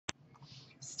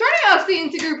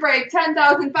Proceeding to group break,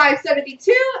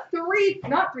 10,572.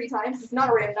 Not three times. It's not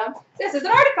a random. This is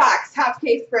an artifacts half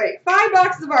case break. 5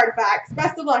 boxes of artifacts.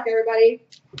 Best of luck, everybody.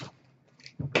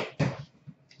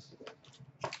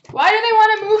 Why do they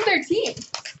want to move their team?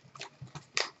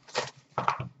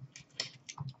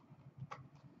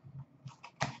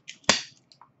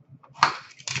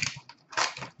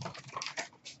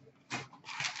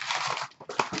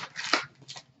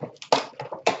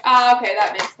 Okay,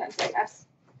 that makes sense, I guess.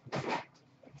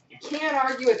 Can't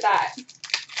argue with that.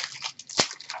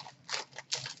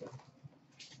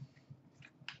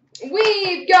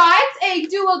 We've got a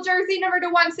dual jersey number to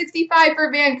 165 for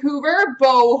Vancouver,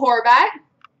 Bo Horvat.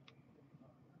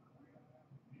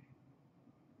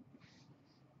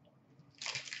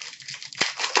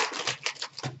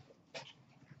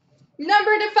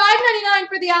 Number to 599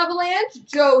 for the Avalanche,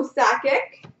 Joe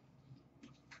Sakic.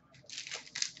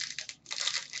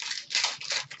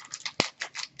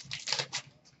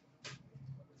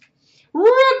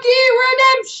 Rookie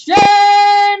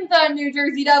redemption, the New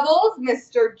Jersey Devils,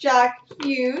 Mr. Jack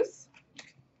Hughes.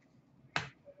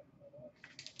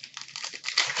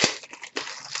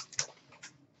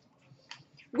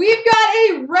 We've got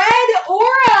a red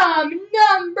Aurum,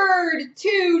 numbered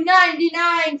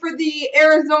 299 for the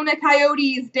Arizona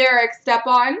Coyotes, Derek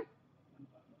Stepan.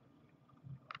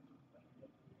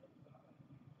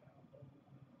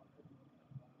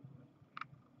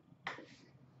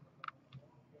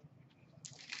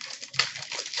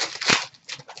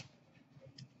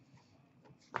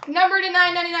 Number to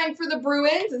 999 for the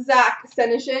Bruins, Zach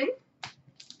Senyshyn.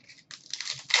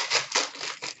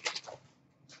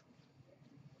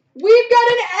 We've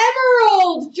got an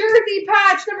emerald jersey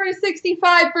patch, number to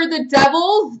 65 for the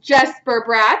Devils, Jesper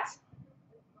Bratt.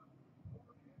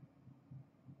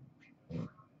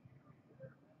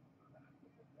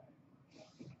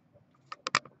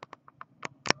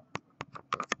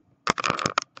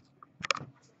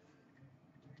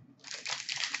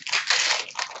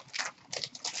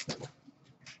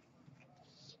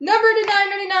 Number to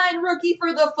 999 rookie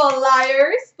for the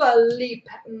Flyers, Philippe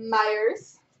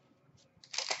Myers.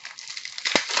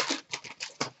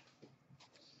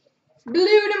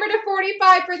 Blue number to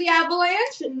 45 for the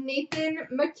Avalanche, Nathan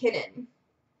McKinnon.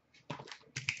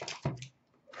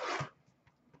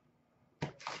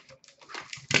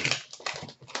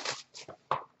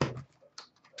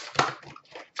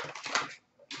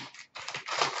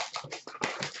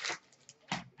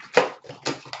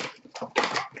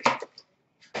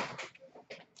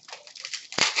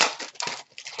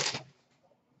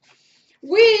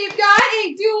 We've got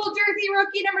a dual jersey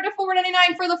rookie number to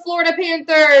 499 for the Florida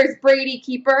Panthers, Brady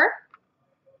Keeper.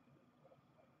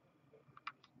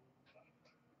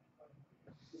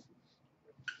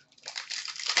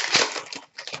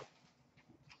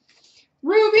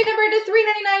 Ruby number to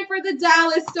 399 for the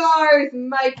Dallas Stars,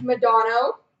 Mike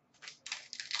Modano.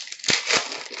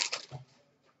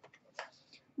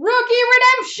 Rookie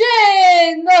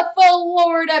redemption, the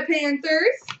Florida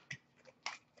Panthers.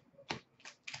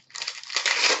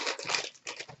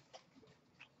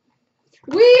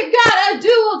 We've got a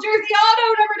dual jersey auto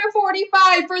number to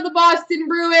 45 for the Boston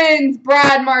Bruins,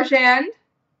 Brad Marchand.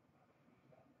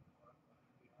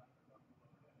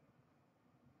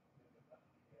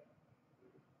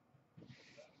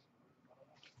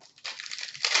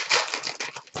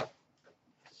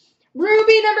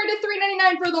 Ruby number to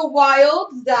 399 for the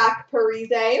Wild, Zach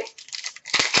Parise.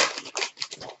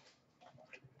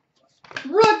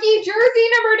 Rookie jersey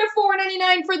number to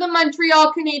 499 for the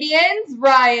Montreal Canadiens,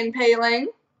 Ryan Poehling.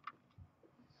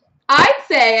 I'd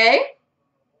say, eh?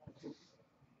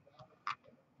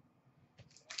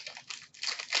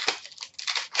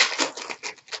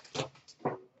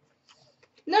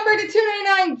 Number to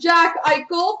 299, Jack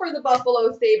Eichel for the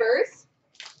Buffalo Sabres.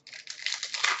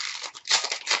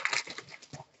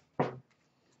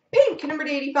 Pink, number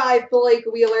to 85, Blake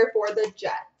Wheeler for the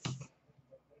Jets.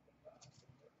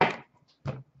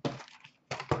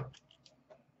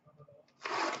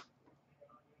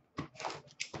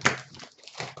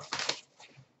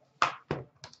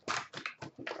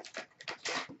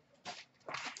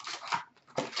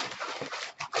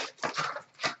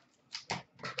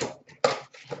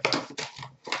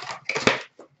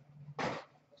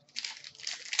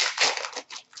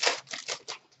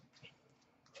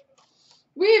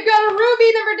 We've got a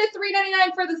ruby number to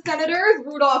 399 for the Senators,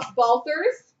 Rudolph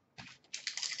Balters.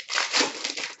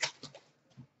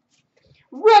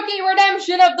 Rookie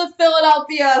redemption of the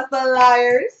Philadelphia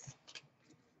Flyers.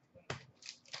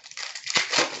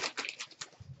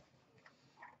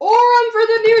 Aurum for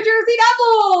the New Jersey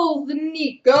Devils,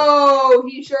 Nico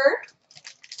Hischier.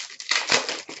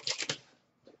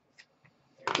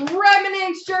 Remnant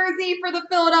Remnants jersey for the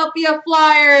Philadelphia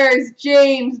Flyers,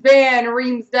 James Van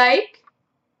Riemsdyk.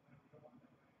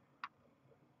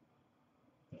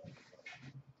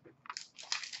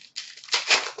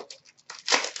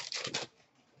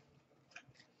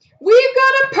 We've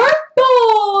got a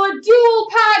purple dual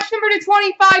patch number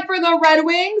 /25 for the Red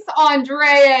Wings,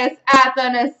 Andreas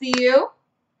Athanasiou.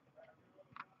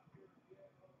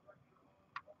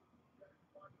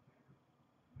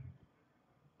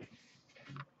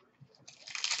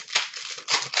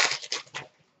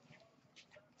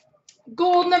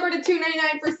 Gold number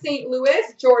 /299 for St. Louis,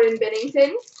 Jordan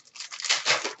Binnington.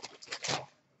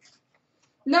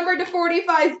 Number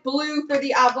 /45 blue for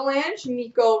the Avalanche,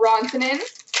 Mikko Rantanen.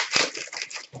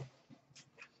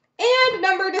 And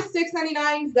number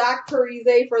 /699, Zach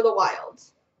Parise for the Wild.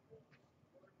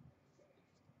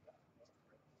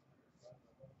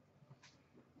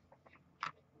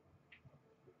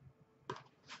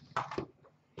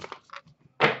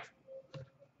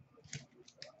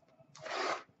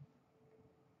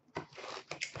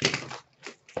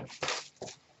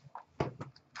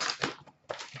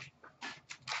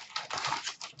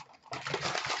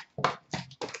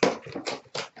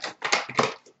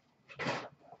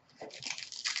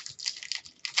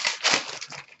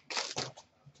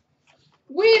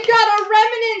 We've got a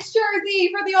Remnants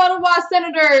jersey for the Ottawa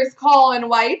Senators, Colin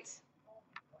White.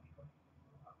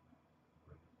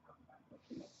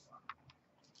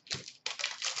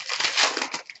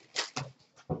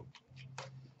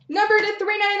 Number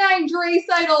 /399,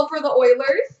 Draisaitl for the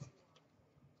Oilers.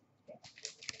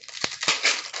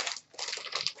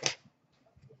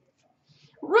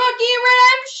 Rookie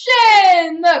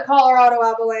Redemption, the Colorado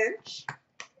Avalanche.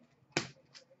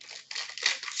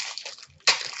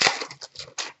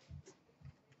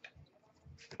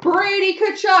 Brady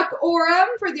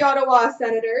Tkachuk-Orem for the Ottawa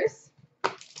Senators.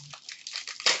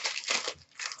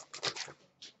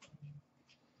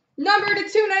 Number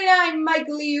 /299, Mike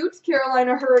Liut,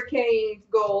 Carolina Hurricanes,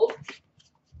 gold.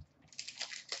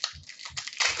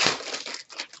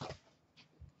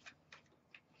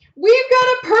 We've got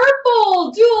a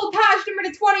purple dual patch number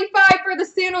 /25 for the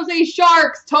San Jose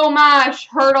Sharks, Tomas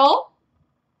Hertl.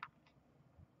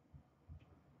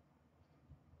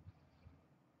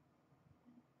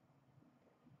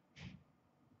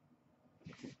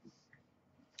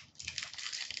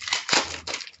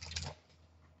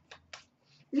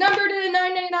 Number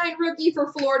 /999 rookie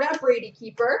for Florida, Brady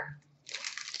Keeper.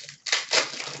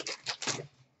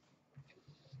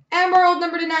 Emerald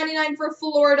number /99 for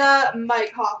Florida,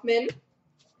 Mike Hoffman.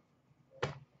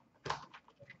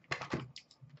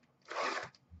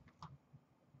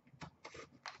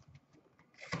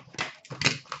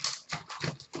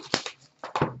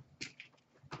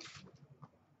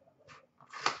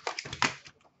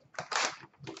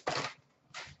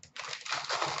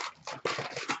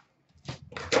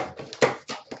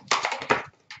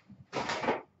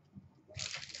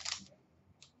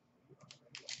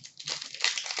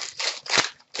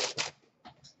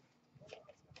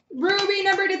 Ruby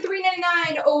number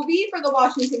 /399, Ovi for the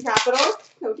Washington Capitals.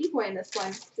 No decoy in this one.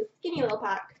 It's a skinny little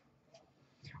pack.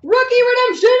 Rookie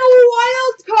Redemption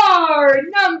Wild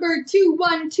Card number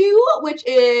 212, which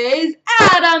is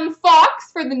Adam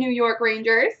Fox for the New York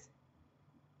Rangers.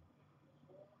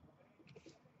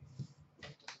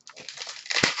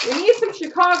 We need some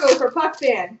Chicago for Puck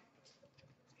Fan.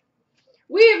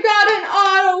 We've got an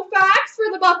auto fax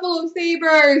for the Buffalo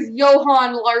Sabres,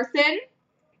 Johan Larsson.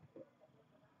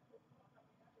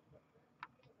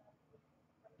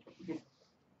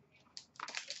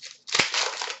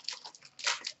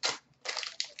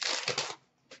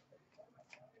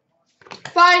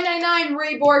 $5.99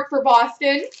 Ray Bork for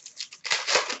Boston.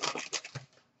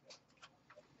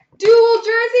 Dual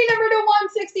jersey number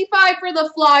 /165 for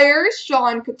the Flyers,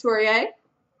 Sean Couturier.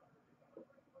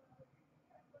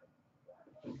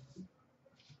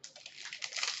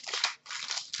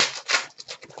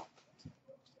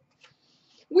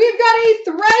 We've got a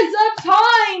Threads of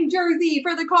Time jersey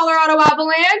for the Colorado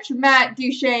Avalanche, Matt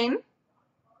Duchene.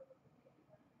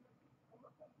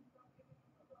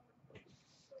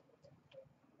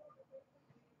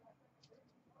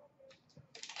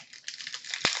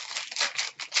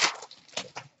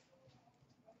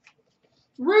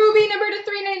 Ruby number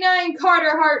 /399,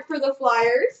 Carter Hart for the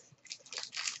Flyers.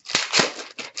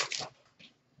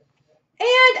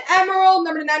 And Emerald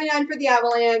number /99 for the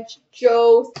Avalanche,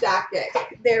 Joe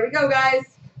Sakic. There we go, guys.